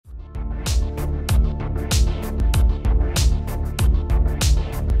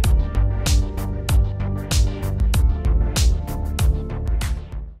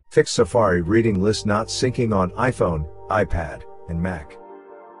Fix Safari reading list not syncing on iPhone, iPad, and Mac.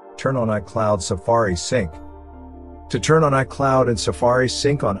 Turn on iCloud Safari Sync. To turn on iCloud and Safari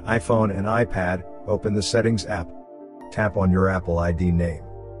Sync on iPhone and iPad, open the Settings app. Tap on your Apple ID name.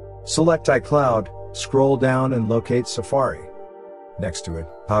 Select iCloud, scroll down and locate Safari. Next to it,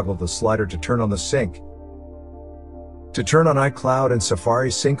 toggle the slider to turn on the sync. To turn on iCloud and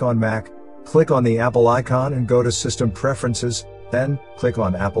Safari Sync on Mac, click on the Apple icon and go to System Preferences, then click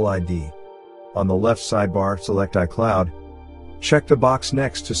on Apple ID. On the left sidebar, select iCloud. Check the box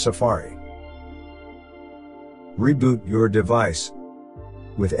next to Safari. Reboot your device.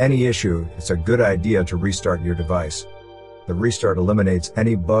 With any issue, it's a good idea to restart your device. The restart eliminates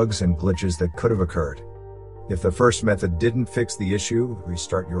any bugs and glitches that could have occurred. If the first method didn't fix the issue,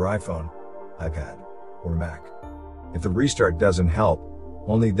 restart your iPhone, iPad, or Mac. If the restart doesn't help,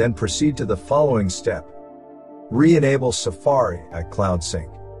 only then proceed to the following step. Re-enable Safari iCloud Sync.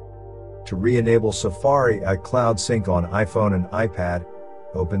 To re-enable Safari iCloud Sync on iPhone and iPad,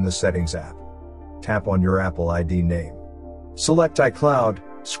 open the Settings app. Tap on your Apple ID name. Select iCloud,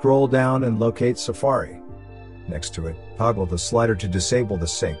 scroll down and locate Safari. Next to it, toggle the slider to disable the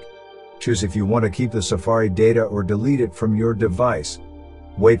sync. Choose if you want to keep the Safari data or delete it from your device.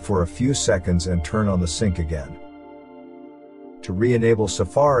 Wait for a few seconds and turn on the sync again. To re-enable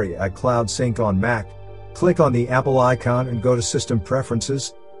Safari iCloud Sync on Mac, click on the Apple icon and go to System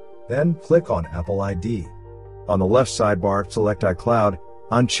Preferences, then click on Apple ID. On the left sidebar, select iCloud,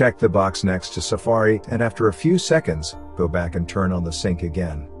 uncheck the box next to Safari, and after a few seconds, go back and turn on the sync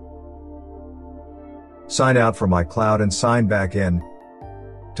again. Sign out from iCloud and sign back in.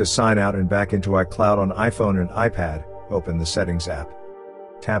 To sign out and back into iCloud on iPhone and iPad, open the Settings app.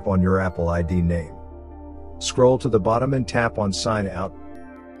 Tap on your Apple ID name. Scroll to the bottom and tap on Sign Out.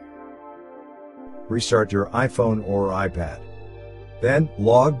 Restart your iPhone or iPad. Then,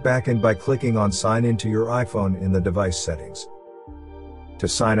 log back in by clicking on Sign into your iPhone in the device settings. To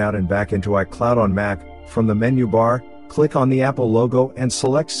sign out and back into iCloud on Mac, from the menu bar, click on the Apple logo and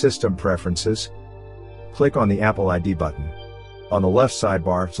select System Preferences. Click on the Apple ID button. On the left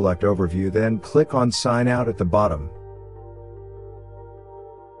sidebar, select Overview, then click on Sign Out at the bottom.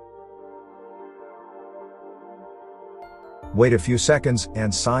 Wait a few seconds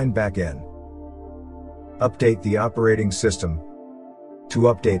and sign back in. Update the operating system. To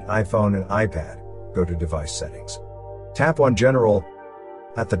update iPhone and iPad, go to Device Settings. Tap on General.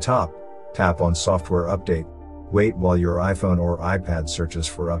 At the top, tap on Software Update. Wait while your iPhone or iPad searches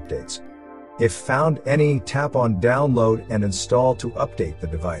for updates. If found any, tap on Download and Install to update the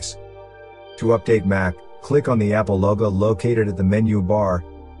device. To update Mac, click on the Apple logo located at the menu bar.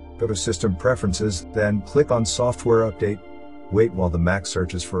 Go to System Preferences, then click on Software Update. Wait while the Mac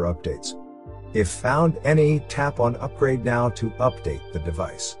searches for updates. If found any, tap on Upgrade Now to update the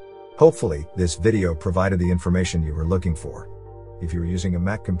device. Hopefully, this video provided the information you were looking for. If you're using a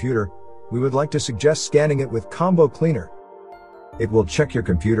Mac computer, we would like to suggest scanning it with Combo Cleaner. It will check your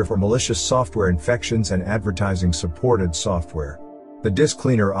computer for malicious software infections and advertising supported software. The Disk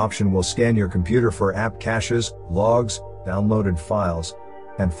Cleaner option will scan your computer for app caches, logs, downloaded files,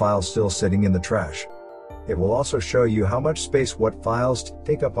 and files still sitting in the trash. It will also show you how much space what files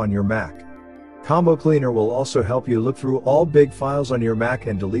take up on your Mac. Combo Cleaner will also help you look through all big files on your Mac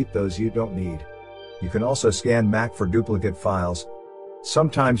and delete those you don't need. You can also scan Mac for duplicate files.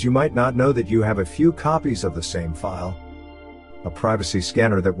 Sometimes you might not know that you have a few copies of the same file. A privacy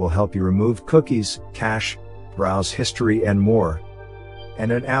scanner that will help you remove cookies, cache, browse history and more.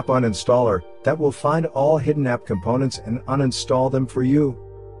 And an app uninstaller that will find all hidden app components and uninstall them for you.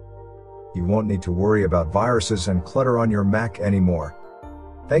 You won't need to worry about viruses and clutter on your Mac anymore.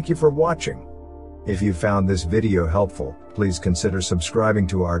 Thank you for watching. If you found this video helpful, please consider subscribing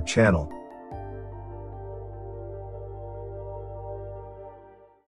to our channel.